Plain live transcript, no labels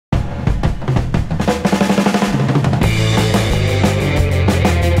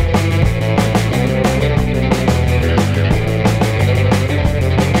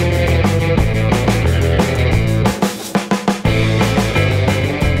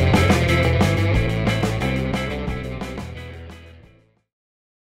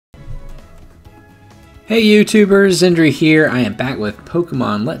Hey YouTubers, Zindrey here. I am back with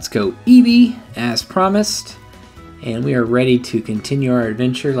Pokemon Let's Go Eevee as promised, and we are ready to continue our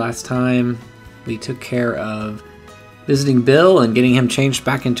adventure. Last time we took care of visiting Bill and getting him changed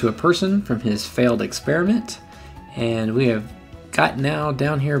back into a person from his failed experiment, and we have got now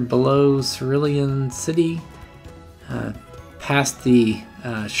down here below Vermilion City, past the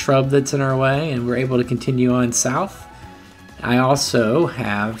shrub that's in our way, and we're able to continue on south. I also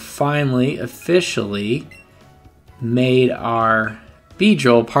have finally officially made our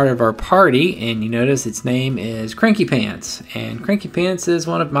Beedrill part of our party, and you notice its name is Cranky Pants, and Cranky Pants is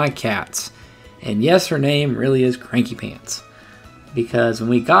one of my cats. And yes, her name really is Cranky Pants, because when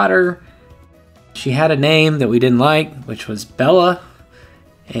we got her, she had a name that we didn't like, which was Bella,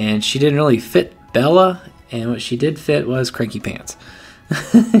 and she didn't really fit Bella, and what she did fit was Cranky Pants.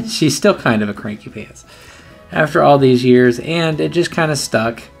 She's still kind of a Cranky Pants after all these years, and it just kind of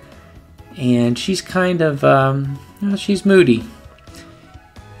stuck. And she's kind of, she's moody,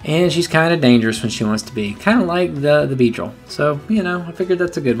 and she's kind of dangerous when she wants to be, kind of like the Beedrill. So, you know, I figured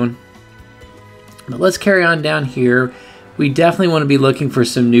that's a good one. But let's carry on down here. We definitely want to be looking for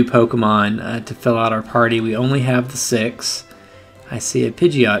some new Pokemon to fill out our party. We only have the 6. I see a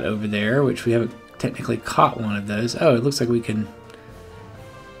Pidgeot over there, which we haven't technically caught one of those. Oh, it looks like we can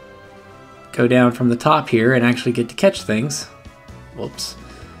go down from the top here and actually get to catch things. Whoops.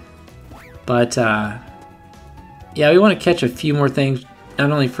 But yeah, we want to catch a few more things,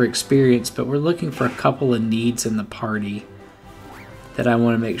 not only for experience, but we're looking for a couple of needs in the party that I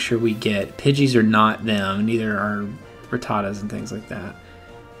want to make sure we get. Pidgeys are not them, neither are Rattatas and things like that.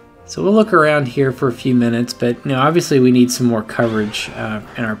 So we'll look around here for a few minutes, but you know, obviously we need some more coverage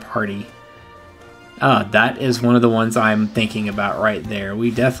in our party. That is one of the ones I'm thinking about right there.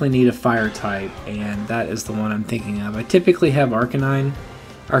 We definitely need a fire type, and that is the one I'm thinking of. I typically have Arcanine.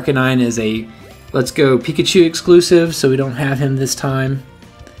 Arcanine is a Let's Go Pikachu exclusive, so we don't have him this time.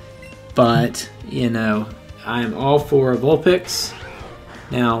 But, you know, I'm all for Vulpix.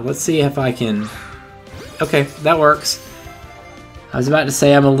 Now, let's see if I can... Okay, that works. I was about to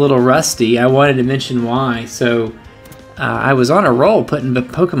say I'm a little rusty. I wanted to mention why. So, I was on a roll putting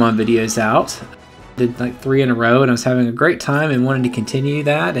Pokemon videos out. Did like 3 in a row, and I was having a great time and wanted to continue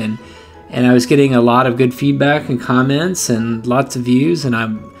that, and I was getting a lot of good feedback and comments and lots of views, and I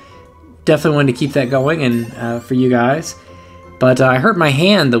definitely wanted to keep that going and for you guys. But I hurt my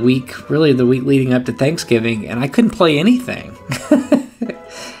hand the week leading up to Thanksgiving, and I couldn't play anything.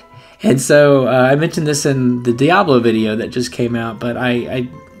 And so I mentioned this in the Diablo video that just came out, but I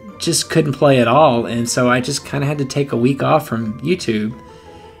just couldn't play at all, and so I just kind of had to take a week off from YouTube,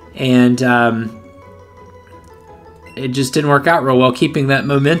 and it just didn't work out real well keeping that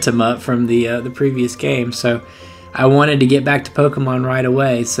momentum up from the previous game. So I wanted to get back to Pokemon right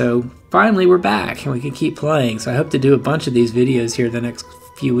away. So finally we're back and we can keep playing. So I hope to do a bunch of these videos here the next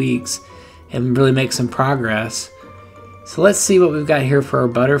few weeks and really make some progress. So let's see what we've got here for our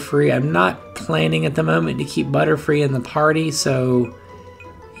Butterfree. I'm not planning at the moment to keep Butterfree in the party, so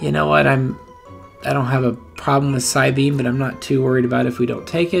you know what, I don't have a problem with Psybeam, but I'm not too worried about if we don't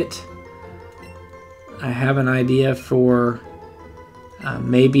take it. I have an idea for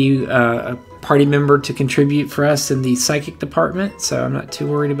maybe a party member to contribute for us in the psychic department, so I'm not too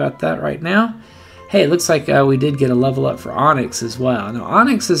worried about that right now. Hey, it looks like we did get a level up for Onyx as well. Now,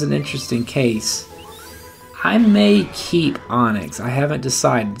 Onyx is an interesting case. I may keep Onyx. I haven't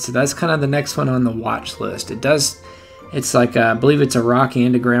decided, so that's kind of the next one on the watch list. It's like, I believe it's a rock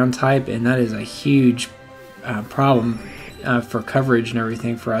and a ground type, and that is a huge problem for coverage and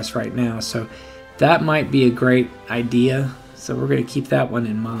everything for us right now. So that might be a great idea, so we're going to keep that one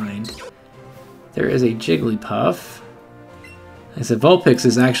in mind. There is a Jigglypuff. Like I said, Vulpix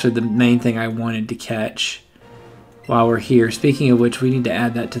is actually the main thing I wanted to catch while we're here. Speaking of which, we need to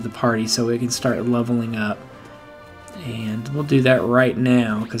add that to the party so we can start leveling up. And we'll do that right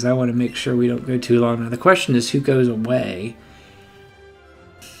now, because I want to make sure we don't go too long. Now the question is, who goes away?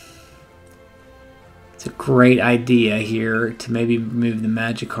 It's a great idea here to maybe move the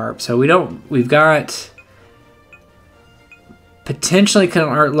Magikarp. So we've got potentially can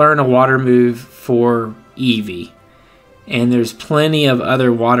learn a water move for Eevee. And there's plenty of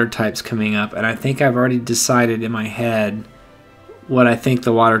other water types coming up, and I think I've already decided in my head what I think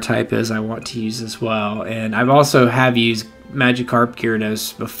the water type is I want to use as well. And I've also used Magikarp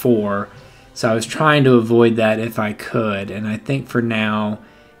Gyarados before, so I was trying to avoid that if I could. And I think for now,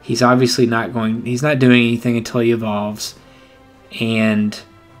 he's obviously he's not doing anything until he evolves, and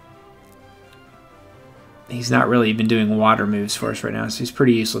he's not really even doing water moves for us right now, so he's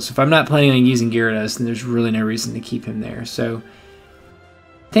pretty useless. If I'm not planning on using Gyarados, then there's really no reason to keep him there. So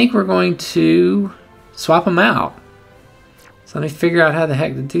I think we're going to swap them out. So let me figure out how the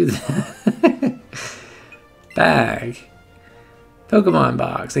heck to do that. Bag. Pokemon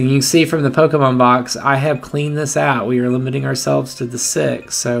box. And you can see from the Pokemon box, I have cleaned this out. We are limiting ourselves to the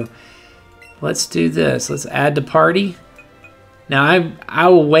 6. So let's do this. Let's add to party. Now I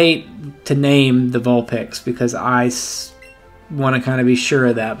will wait to name the Vulpix because I want to kind of be sure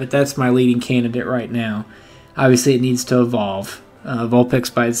of that. But that's my leading candidate right now. Obviously it needs to evolve.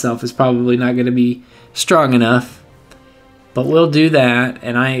 Vulpix by itself is probably not going to be strong enough. But we'll do that,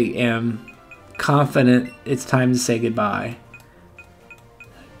 and I am confident it's time to say goodbye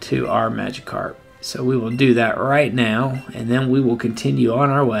to our Magikarp. So we will do that right now, and then we will continue on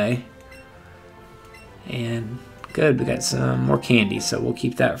our way. And good, we got some more candy, so we'll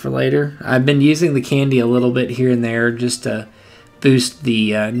keep that for later. I've been using the candy a little bit here and there just to boost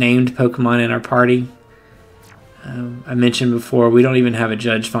the named Pokemon in our party. I mentioned before, we don't even have a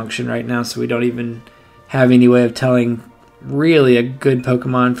judge function right now, so we don't even have any way of telling really a good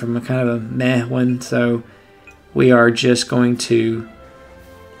Pokemon from a kind of a meh one, so we are just going to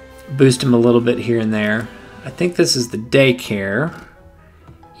boost him a little bit here and there. I think this is the daycare.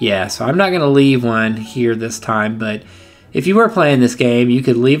 Yeah, so I'm not going to leave one here this time, but if you were playing this game, you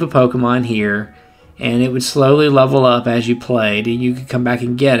could leave a Pokemon here, and it would slowly level up as you played, and you could come back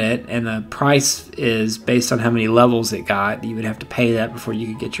and get it, and the price is based on how many levels it got. You would have to pay that before you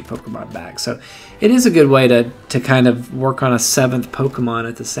could get your Pokemon back. So it is a good way to kind of work on a 7th Pokemon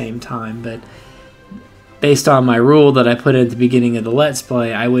at the same time, but based on my rule that I put at the beginning of the Let's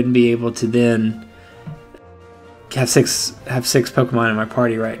Play, I wouldn't be able to then have six Pokemon in my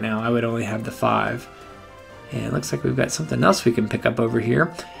party right now. I would only have the 5. And it looks like we've got something else we can pick up over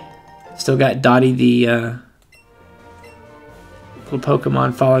here. Still got Dottie the little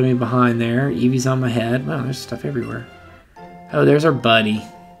Pokemon following me behind there. Eevee's on my head. Wow, there's stuff everywhere. Oh, there's our buddy.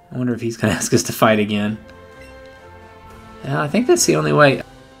 I wonder if he's going to ask us to fight again. Yeah, I think that's the only way.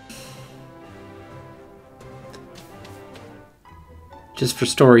 Just for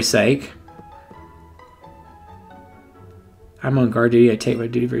story's sake. I'm on guard duty. I take my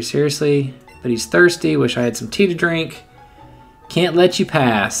duty very seriously. But he's thirsty. Wish I had some tea to drink. Can't let you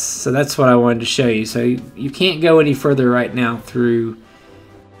pass. So that's what I wanted to show you. So you can't go any further right now through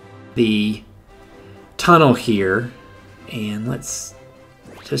the tunnel here. And let's,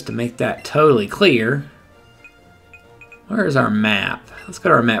 just to make that totally clear, where's our map? Let's go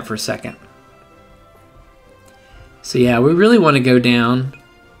to our map for a second. So yeah, we really want to go down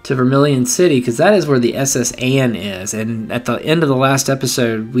to Vermilion City because that is where the SS Anne is. And at the end of the last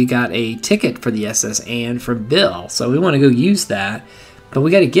episode, we got a ticket for the SS Anne from Bill. So we want to go use that, but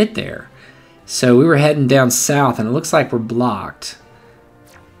we got to get there. So we were heading down south, and it looks like we're blocked.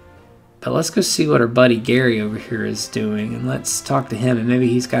 But let's go see what our buddy Gary over here is doing, and let's talk to him, and maybe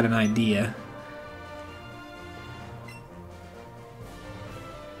he's got an idea.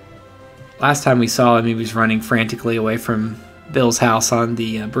 Last time we saw him, he was running frantically away from Bill's house on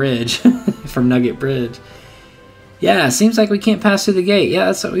the bridge, from Nugget Bridge. Yeah, seems like we can't pass through the gate. Yeah,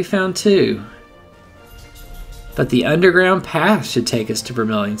 that's what we found too. But the underground path should take us to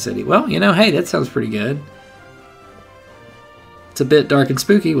Vermilion City. Well, you know, hey, that sounds pretty good. It's a bit dark and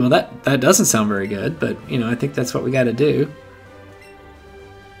spooky. Well, that doesn't sound very good, but, you know, I think that's what we got to do.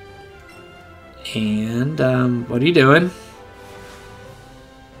 And, what are you doing?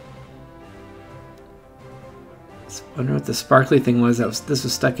 I wonder what the sparkly thing was. This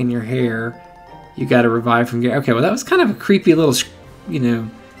was stuck in your hair. You got to revive from Gary. Okay, well, that was kind of a creepy little, you know,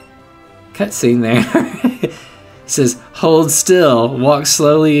 cutscene there. It says, hold still, walk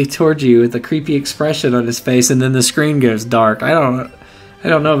slowly towards you with a creepy expression on his face, and then the screen goes dark. I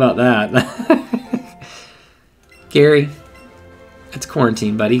don't know about that. Gary, it's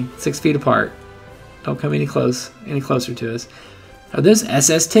quarantine, buddy. 6 feet apart. Don't come any closer to us. Are those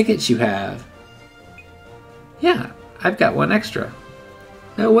SS tickets you have? Yeah, I've got one extra.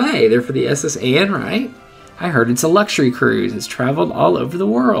 No way, they're for the SS Anne, right? I heard it's a luxury cruise. It's traveled all over the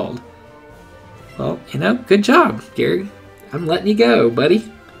world. Well, you know, good job, Gary. I'm letting you go,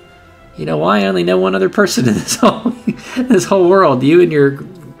 buddy. You know why? I only know one other person in this whole world. You and your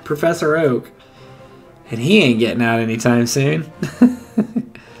Professor Oak. And he ain't getting out anytime soon.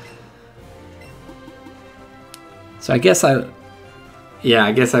 So I guess I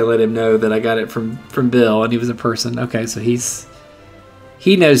let him know that I got it from Bill, and he was a person. Okay, so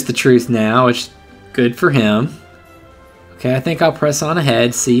he knows the truth now, which is good for him. Okay, I think I'll press on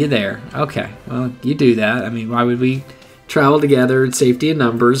ahead. See you there. Okay, well, you do that. I mean, why would we travel together in safety in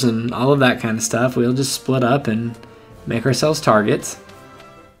numbers and all of that kind of stuff? We'll just split up and make ourselves targets.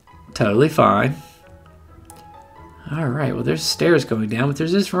 Totally fine. Alright, well there's stairs going down, but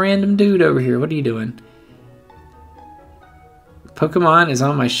there's this random dude over here. What are you doing? Pokemon is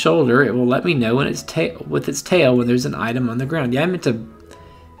on my shoulder. It will let me know when with its tail when there's an item on the ground. Yeah, I meant to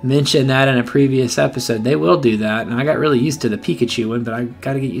mention that in a previous episode. They will do that, and I got really used to the Pikachu one, but I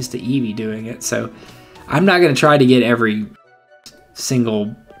got to get used to Eevee doing it. So I'm not going to try to get every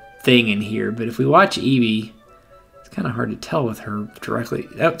single thing in here, but if we watch Eevee, it's kind of hard to tell with her directly.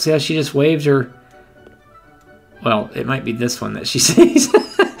 Oh, see how she just waves her... Well, it might be this one that she sees.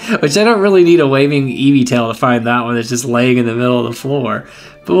 Which I don't really need a waving Eevee tail to find that one that's just laying in the middle of the floor.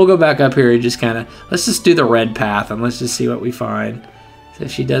 But we'll go back up here and just kind of... Let's just do the red path and let's just see what we find. So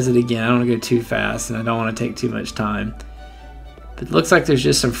if she does it again, I don't want to go too fast and I don't want to take too much time. But it looks like there's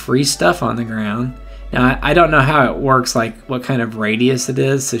just some free stuff on the ground. Now, I don't know how it works, like what kind of radius it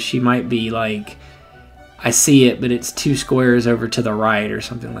is. So she might be like... I see it, but it's 2 squares over to the right or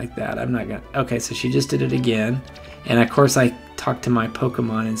something like that. I'm not going to... Okay, so she just did it again. And of course I talk to my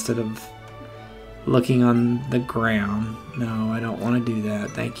Pokemon instead of looking on the ground. No, I don't want to do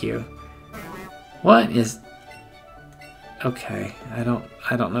that. Thank you. What is... Okay, I don't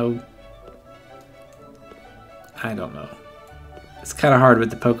know. I don't know. It's kind of hard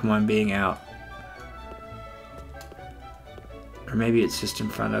with the Pokemon being out. Or maybe it's just in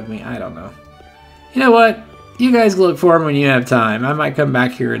front of me. I don't know. You know what? You guys look for them when you have time. I might come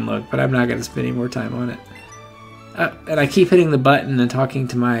back here and look, but I'm not going to spend any more time on it. And I keep hitting the button and talking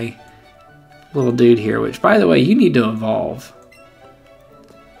to my little dude here, which, by the way, you need to evolve.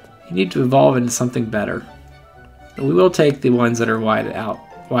 You need to evolve into something better. We will take the ones that are wide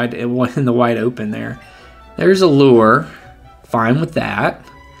in the wide open there. There's a lure. Fine with that.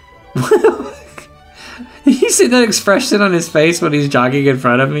 You see that expression on his face when he's jogging in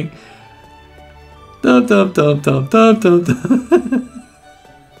front of me? Dum dum dum dum dum dum dum.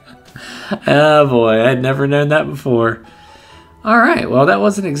 Oh boy, I'd never known that before. Alright, well that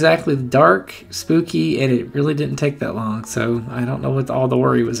wasn't exactly dark, spooky, and it really didn't take that long, so I don't know what all the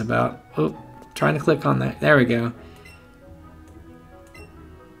worry was about. Oh, trying to click on that. There we go.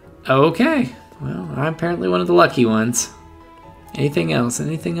 Okay, well, I'm apparently one of the lucky ones. Anything else?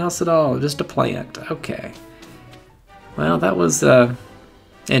 Anything else at all? Just a plant. Okay. Well, that was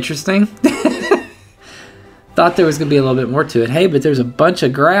interesting. Thought there was going to be a little bit more to it. Hey, but there's a bunch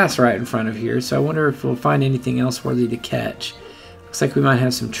of grass right in front of here, so I wonder if we'll find anything else worthy to catch. Looks like we might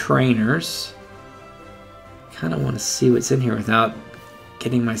have some trainers. Kind of want to see what's in here without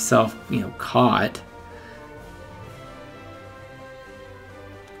getting myself, caught.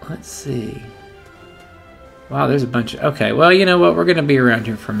 Let's see. Wow, there's a bunch of... Okay, well, you know what? We're going to be around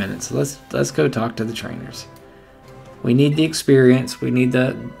here for a minute, so let's go talk to the trainers. We need the experience. We need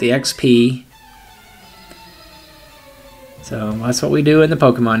the XP. So that's what we do in the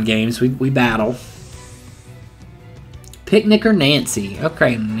Pokemon games. We battle. Picnicker Nancy.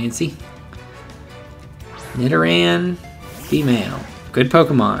 Okay, Nancy. Nidoran, female. Good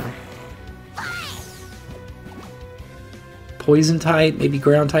Pokemon. Poison type, maybe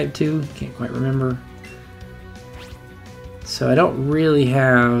ground type too. Can't quite remember. So I don't really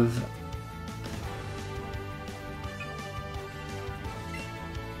have...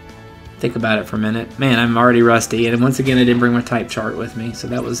 Think about it for a minute. Man, I'm already rusty, and once again I didn't bring my type chart with me, so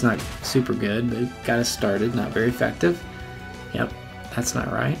that was not super good, but it got us started. Not very effective. Yep, that's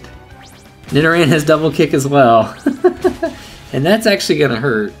not right. Nidoran has double kick as well. And that's actually gonna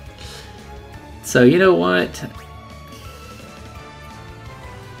hurt. So you know what?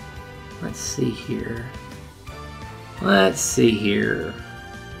 Let's see here. Let's see here.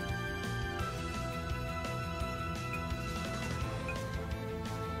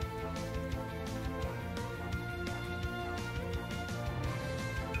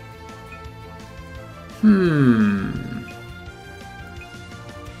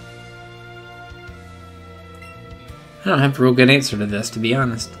 I don't have a real good answer to this, to be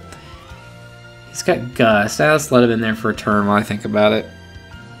honest. He's got Gust. Let's let him in there for a turn while I think about it.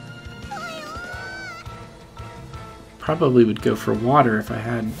 Probably would go for water if I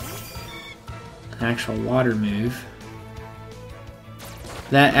had an actual water move.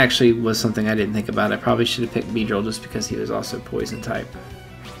 That actually was something I didn't think about. I probably should have picked Beedrill just because he was also poison type.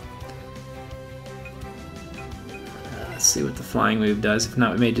 Let's see what the flying move does. If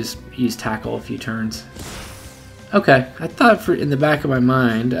not, we may just use tackle a few turns. Okay, I thought in the back of my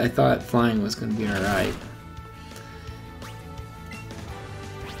mind, I thought flying was going to be alright.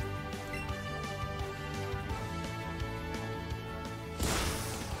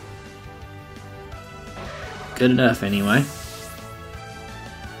 Good enough, anyway.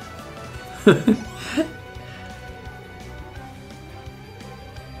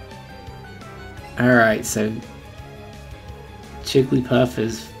 Alright, so Jigglypuff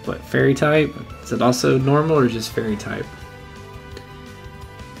is what, fairy type? Is it also normal or just fairy type?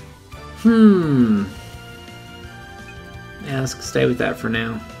 Yeah, let's stay with that for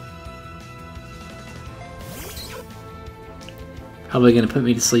now. Probably gonna put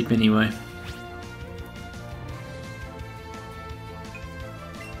me to sleep anyway.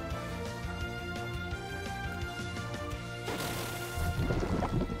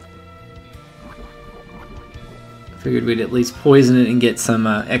 Figured we'd at least poison it and get some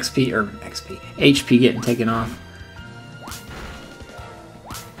HP getting taken off.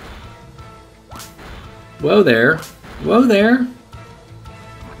 Whoa there. Whoa there.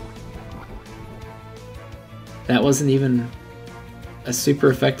 That wasn't even a super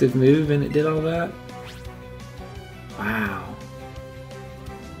effective move and it did all that? Wow.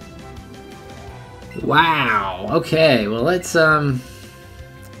 Wow. Okay, well let's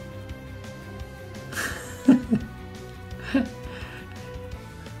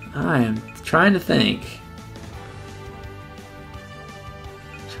I am trying to think.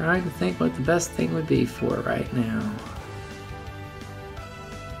 Trying to think what the best thing would be for right now.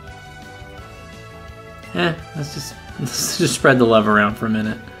 Let's just spread the love around for a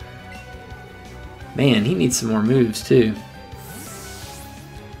minute. Man, he needs some more moves too.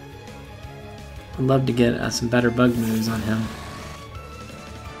 I'd love to get some better bug moves on him.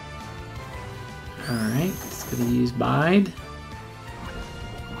 Alright, just gonna use Bide.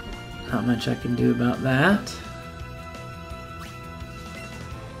 Not much I can do about that.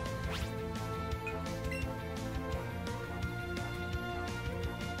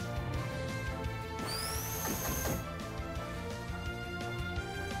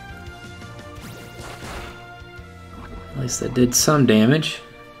 At least that did some damage.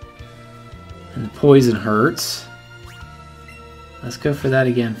 And the poison hurts. Let's go for that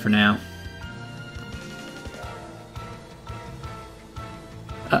again for now.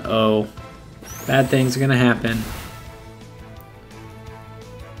 Uh-oh. Bad things are gonna happen.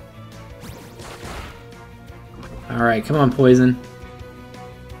 Alright, come on, poison.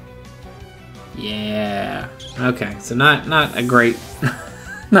 Yeah. Okay, so not a great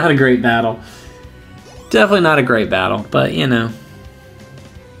not a great battle. Definitely not a great battle, but you know.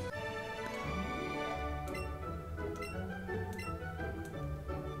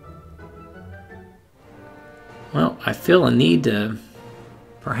 Well, I feel a need to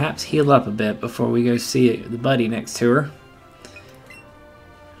perhaps heal up a bit before we go see the buddy next to her.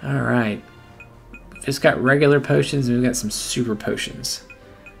 Alright. Just got regular potions and we've got some super potions.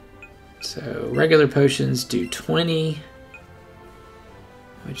 So regular potions do 20,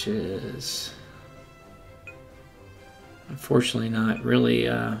 which is unfortunately not really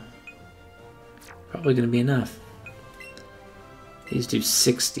probably going to be enough. These do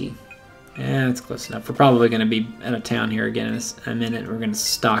 60. Yeah, that's close enough. We're probably going to be out of town here again in a minute. We're going to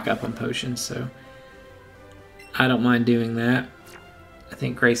stock up on potions, so I don't mind doing that. I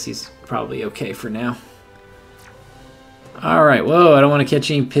think Gracie's probably okay for now. Alright, whoa, I don't want to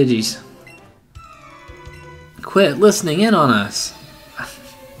catch any Pidgeys. Quit listening in on us.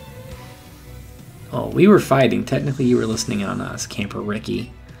 Oh, we were fighting. Technically, you were listening in on us, Camper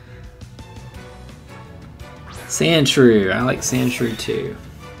Ricky. Sandshrew. I like Sandshrew too.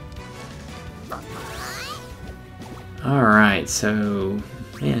 Alright, so,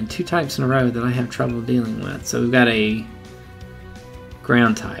 man, 2 types in a row that I have trouble dealing with. So we've got a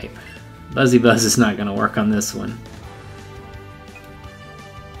ground type. Buzzy Buzz is not going to work on this one.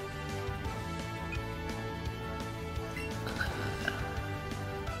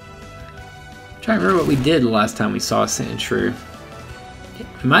 I'm trying to remember what we did the last time we saw Sandshrew.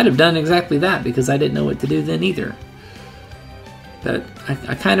 We might have done exactly that because I didn't know what to do then either. But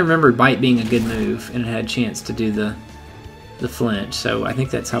I kind of remembered Bite being a good move and it had a chance to do the flinch, so I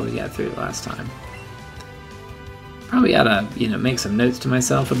think that's how we got through it last time. Probably ought to, you know, make some notes to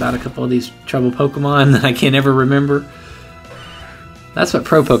myself about a couple of these trouble Pokemon that I can't ever remember. That's what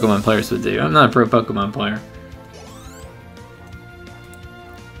pro Pokemon players would do. I'm not a pro Pokemon player.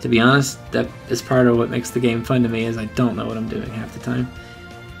 To be honest, that is part of what makes the game fun to me, is I don't know what I'm doing half the time.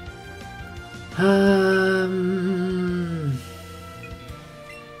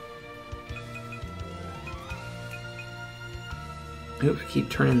 Oop, I keep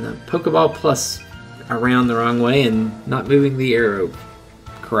turning the Pokeball Plus around the wrong way and not moving the arrow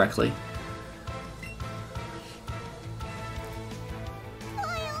correctly.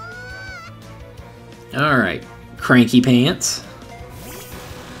 Alright, Cranky Pants.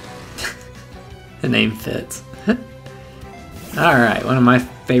 The name fits. Alright, one of my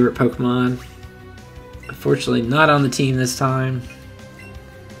favorite Pokemon. Unfortunately, not on the team this time.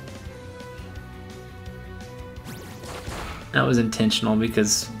 That was intentional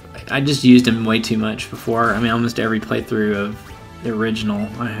because I just used him way too much before. I mean, almost every playthrough of the original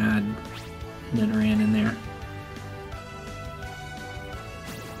I had Nidoran in there.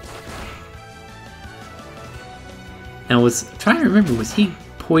 Now, I'm trying to remember, was he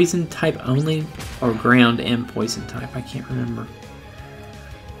poison type only or ground and poison type? I can't remember.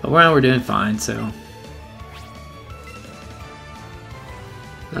 But we're doing fine, so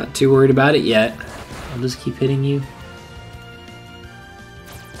not too worried about it yet. I'll just keep hitting you.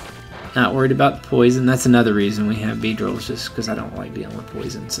 Not worried about the poison. That's another reason we have Beedrills, just because I don't like dealing with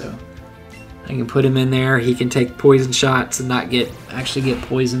poison. So I can put him in there. He can take poison shots and not actually get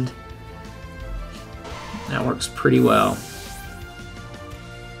poisoned. That works pretty well.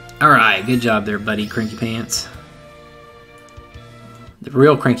 Alright, good job there, buddy, Cranky Pants. The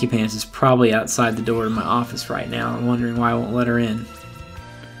real Cranky Pants is probably outside the door of my office right now. I'm wondering why I won't let her in.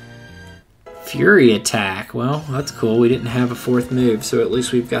 Fury Attack. Well, that's cool. We didn't have a fourth move, so at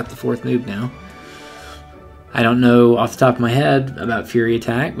least we've got the fourth move now. I don't know off the top of my head about Fury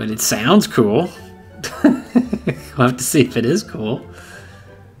Attack, but it sounds cool. We'll have to see if it is cool.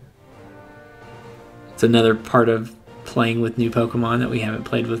 It's another part of playing with new Pokemon that we haven't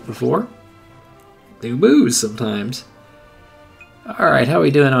played with before. They moves sometimes. Alright, how are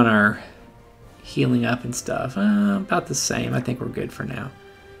we doing on our healing up and stuff? About the same. I think we're good for now.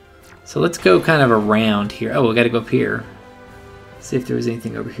 So let's go kind of around here. Oh, we got to go up here. See if there was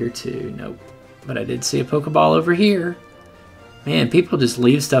anything over here too. Nope. But I did see a Pokeball over here. Man, people just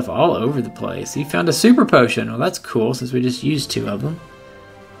leave stuff all over the place. You found a Super Potion. Well, that's cool since we just used 2 of them.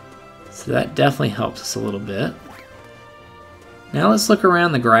 So that definitely helps us a little bit. Now let's look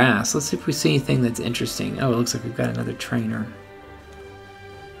around the grass. Let's see if we see anything that's interesting. Oh, it looks like we've got another trainer.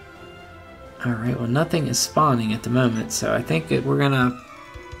 Alright, well nothing is spawning at the moment, so I think that we're gonna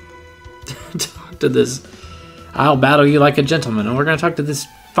talk to this. I'll battle you like a gentleman. And we're gonna talk to this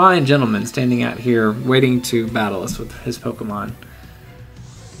fine gentleman standing out here waiting to battle us with his Pokemon.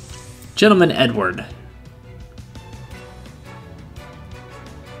 Gentleman Edward.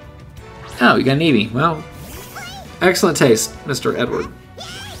 Oh, you got an Eevee. Well, excellent taste, Mr. Edward.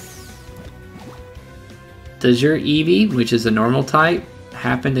 Does your Eevee, which is a normal type,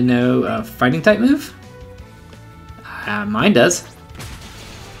 happen to know a fighting type move? Mine does.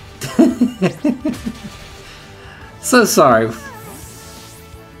 So sorry.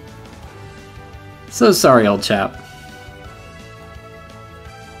 So sorry, old chap.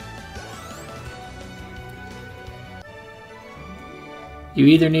 You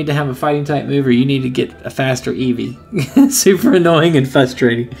either need to have a fighting type move or you need to get a faster Eevee. Super annoying and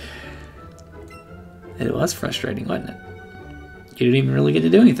frustrating. It was frustrating, wasn't it? You didn't even really get to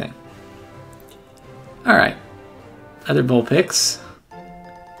do anything. Alright. Other Vulpix.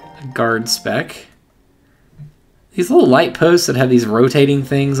 A guard spec. These little light posts that have these rotating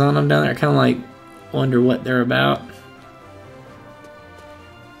things on them down there, I kind of like wonder what they're about.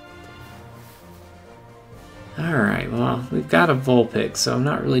 Alright, well, we've got a Vulpix, so I'm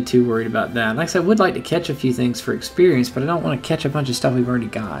not really too worried about that. Like I said, I would like to catch a few things for experience, but I don't want to catch a bunch of stuff we've already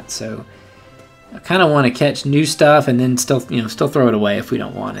got, so I kind of want to catch new stuff and then still throw it away if we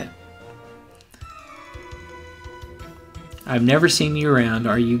don't want it. I've never seen you around.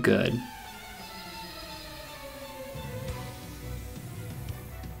 Are you good?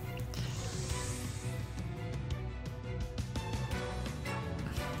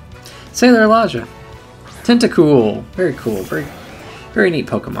 Sailor Elijah. Tentacool. Very cool. Very neat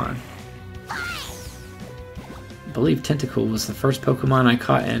Pokemon. I believe Tentacool was the first Pokemon I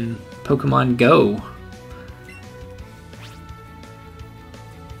caught in Pokemon Go.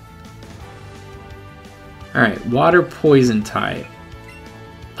 Alright, water poison type.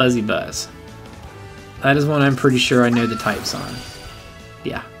 Buzzy Buzz. That is one I'm pretty sure I know the types on.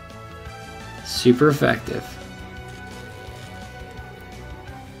 Yeah. Super effective.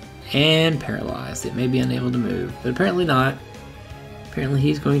 And paralyzed. It may be unable to move, but apparently not. Apparently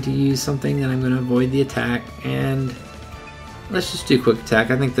he's going to use something that I'm going to avoid the attack, and let's just do quick attack.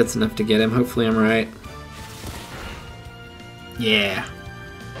 I think that's enough to get him. Hopefully I'm right. Yeah.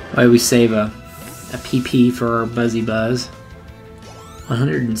 Why we save a PP for our Buzzy Buzz.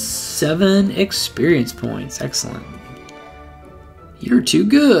 107 experience points. Excellent. You're too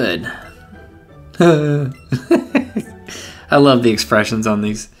good. I love the expressions on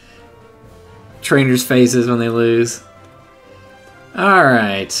these trainers' faces when they lose.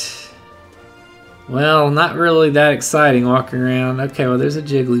 Alright. Well, not really that exciting walking around. Okay, well there's a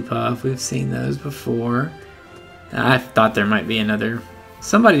Jigglypuff. We've seen those before. I thought there might be another.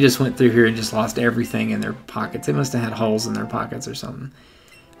 Somebody just went through here and just lost everything in their pockets. They must have had holes in their pockets or something.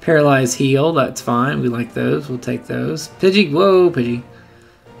 Paralyze heal, that's fine. We like those. We'll take those. Pidgey, whoa, Pidgey.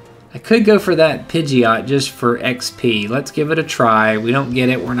 I could go for that Pidgeot just for XP. Let's give it a try. We don't get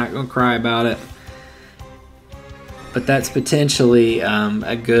it, we're not going to cry about it. But that's potentially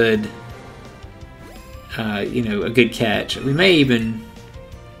a good, you know, a good catch. We may even,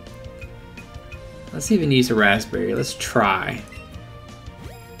 let's even use a raspberry. Let's try.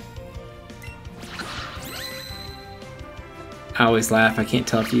 I always laugh. I can't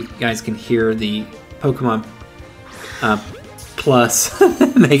tell if you guys can hear the Pokemon Plus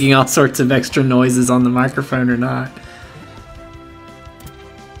making all sorts of extra noises on the microphone or not.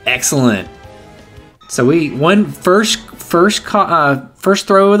 Excellent. So we won first throw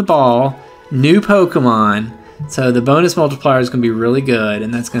of the ball, new Pokemon. So the bonus multiplier is going to be really good,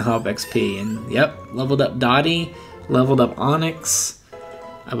 and that's going to help XP. And yep, leveled up Dottie, leveled up Onyx.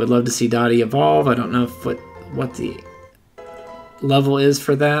 I would love to see Dottie evolve. I don't know if what the level is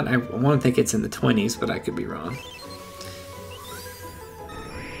for that. I want to think it's in the 20s, but I could be wrong.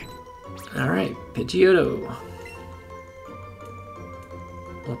 Alright, Pidgeotto.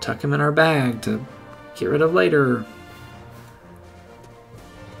 We'll tuck him in our bag to get rid of later.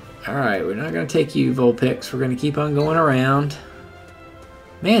 Alright, we're not going to take you, Vulpix. We're going to keep on going around.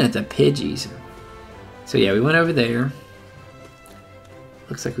 Man, it's a Pidgeys. So yeah, we went over there.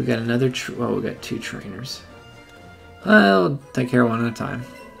 Looks like we got another, well, we got 2 trainers. I'll take care of one at a time.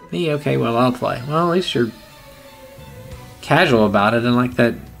 Me, okay, well, I'll play. Well, at least you're casual about it, unlike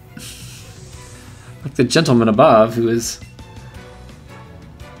that, like the gentleman above, who is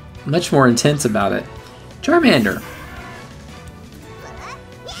much more intense about it. Charmander.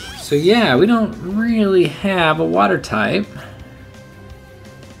 So yeah, we don't really have a water type.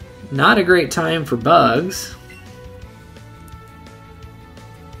 Not a great time for bugs.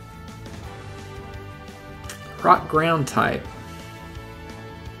 Rock ground type.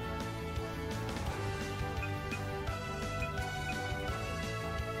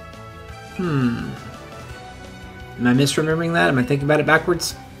 Am I misremembering that? Am I thinking about it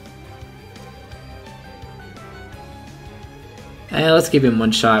backwards? Let's give him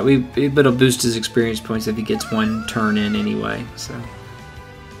one shot. It'll boost his experience points if he gets one turn in anyway. So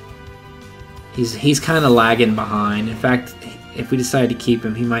he's kind of lagging behind. In fact, if we decide to keep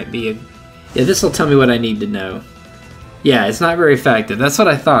him, he might be a... Yeah, this will tell me what I need to know. Yeah, it's not very effective. That's what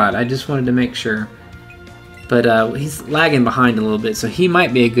I thought. I just wanted to make sure. But he's lagging behind a little bit, so he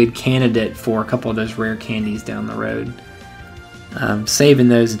might be a good candidate for a couple of those rare candies down the road. Saving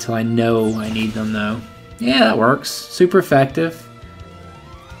those until I know I need them, though. Yeah, that works. Super effective.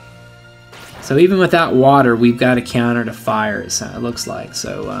 So even without water, we've got a counter to fire, it looks like.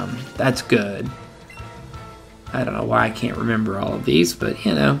 So that's good. I don't know why I can't remember all of these, but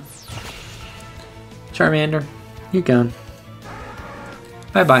you know. Charmander, you're gone.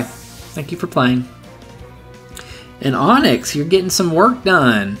 Bye-bye. Thank you for playing. And Onyx, you're getting some work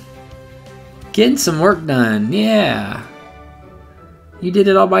done. Getting some work done, yeah. You did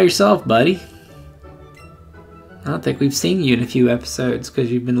it all by yourself, buddy. I don't think we've seen you in a few episodes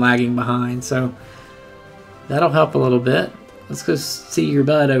because you've been lagging behind, so that'll help a little bit. Let's go see your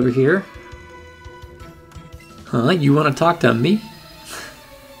bud over here. Huh, you want to talk to me?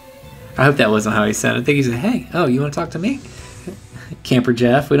 I hope that wasn't how he said it. I think he said, hey, oh, you want to talk to me? Camper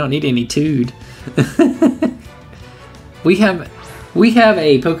Jeff, we don't need any tood. We have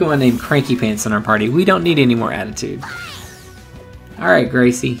a Pokemon named Cranky Pants in our party. We don't need any more attitude. Alright,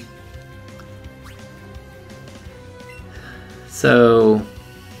 Gracie. So...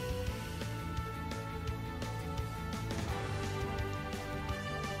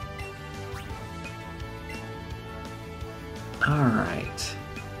 Alright.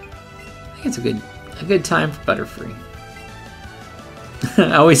 I think it's a good time for Butterfree.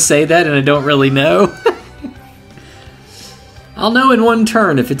 I always say that and I don't really know. I'll know in one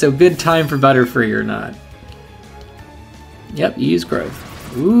turn if it's a good time for Butterfree or not. Yep, use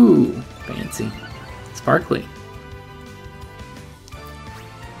growth. Ooh, fancy. Sparkly.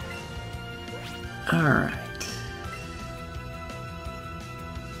 Alright.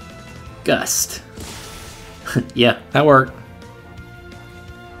 Gust. Yeah, that worked.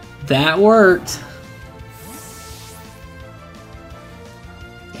 That worked.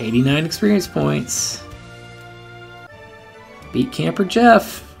 89 experience points. Beat Camper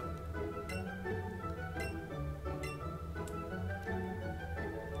Jeff.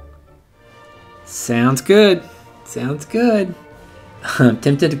 Sounds good. Sounds good. I'm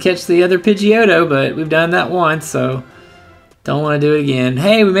tempted to catch the other Pidgeotto, but we've done that once, so don't want to do it again.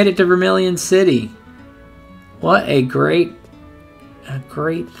 Hey, we made it to Vermilion City. What a great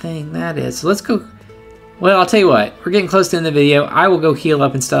thing that is. So let's go Well, I'll tell you what. We're getting close to the end of the video. I will go heal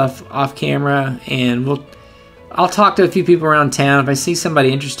up and stuff off camera, and I'll talk to a few people around town. If I see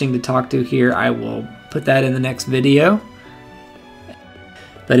somebody interesting to talk to here, I will put that in the next video.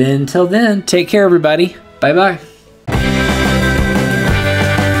 But until then, take care, everybody. Bye-bye.